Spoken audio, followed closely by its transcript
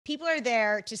people are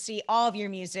there to see all of your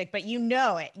music, but you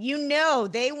know it. You know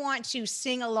they want to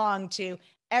sing along to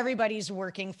everybody's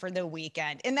working for the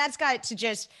weekend. And that's got to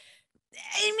just,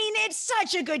 I mean, it's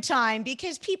such a good time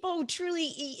because people truly,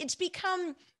 it's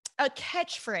become a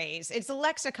catchphrase. It's a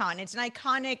lexicon. It's an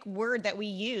iconic word that we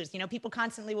use. You know, people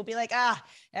constantly will be like,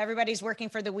 everybody's working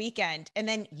for the weekend. And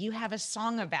then you have a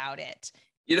song about it.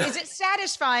 You know, Is it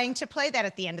satisfying to play that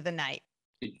at the end of the night?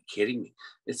 are you kidding me?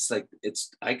 It's like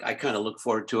I kind of look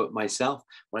forward to it myself.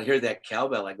 When I hear that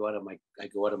cowbell, I go out of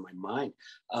my mind.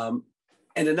 Um,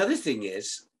 and another thing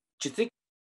is, do you think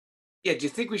yeah, do you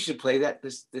think we should play that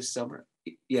this summer?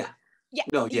 Yeah. Yeah.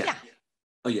 No, yeah. Yeah.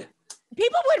 Oh yeah.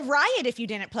 People would riot if you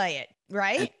didn't play it, And,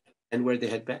 right? and where they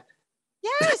head back?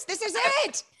 Yes, this is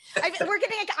it. We're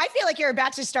getting. I feel like you're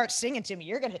about to start singing to me.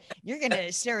 You're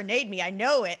gonna serenade me. I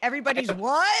know it. Everybody's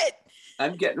what?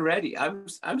 I'm getting ready. I'm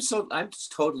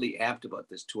just totally amped about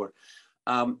this tour.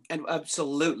 And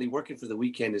absolutely, working for the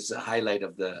weekend is a highlight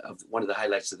of one of the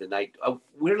highlights of the night.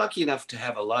 We're lucky enough to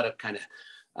have a lot of kind of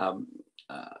um,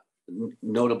 uh,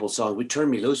 notable songs. We Turn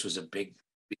Me Loose was a big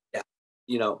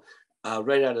you know,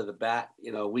 right out of the bat.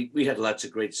 You know, we had lots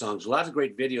of great songs, lots of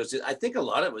great videos. I think a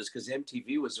lot of it was because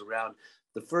MTV was around.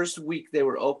 The first week they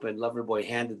were open, Loverboy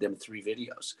handed them 3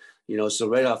 videos. You know, so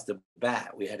right off the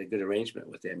bat, we had a good arrangement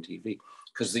with MTV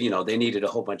because they needed a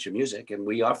whole bunch of music, and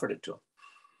we offered it to them.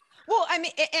 Well, I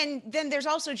mean, and then there's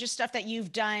also just stuff that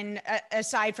you've done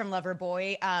aside from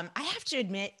Loverboy. I have to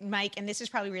admit, Mike, and this is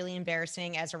probably really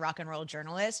embarrassing as a rock and roll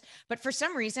journalist, but for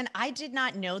some reason, I did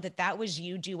not know that that was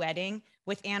you duetting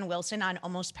with Ann Wilson on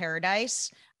Almost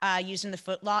Paradise, using the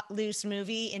Footloose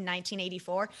movie in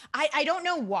 1984. I don't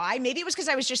know why. Maybe it was because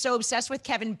I was just so obsessed with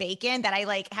Kevin Bacon that I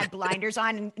like had blinders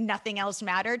on and nothing else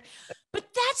mattered.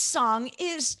 But that song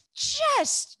is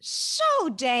just so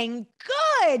dang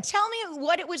good. Tell me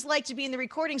what it was like to be in the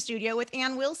recording studio with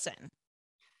Ann Wilson.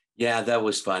 Yeah, that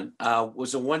was fun. It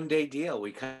was a 1 day deal.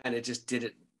 We kind of just did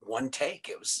it one take.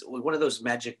 It was one of those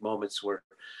magic moments where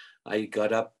I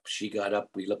got up, she got up,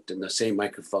 we looked in the same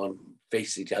microphone,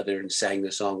 faced each other, and sang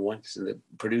the song once. And the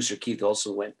producer Keith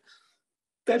also went,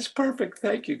 "That's perfect.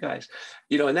 Thank you, guys."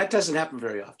 And that doesn't happen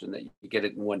very often that you get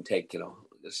it in one take.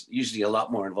 There's usually a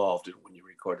lot more involved when you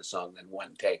record a song than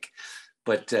one take.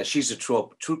 But she's a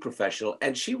true professional,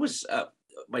 and she was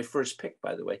my first pick,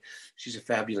 by the way. She's a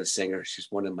fabulous singer. She's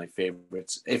one of my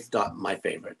favorites, if not my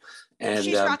favorite. And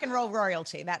She's rock and roll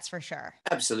royalty, that's for sure.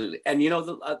 absolutely. And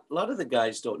a lot of the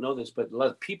guys don't know this, but a lot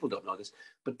of people don't know this.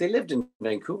 But they lived in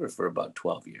Vancouver for about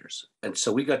 12 years, and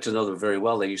so we got to know them very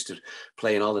well. They used to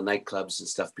play in all the nightclubs and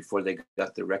stuff before they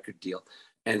got their record deal,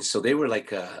 and so they were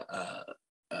like a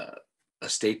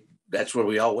state. That's where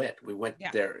we all went. We went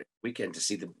Yeah. there weekend to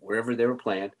see them wherever they were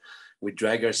playing. We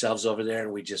drag ourselves over there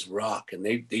and we just rock. And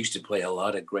they used to play a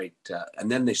lot of great.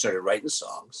 And then they started writing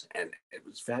songs, and it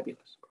was fabulous.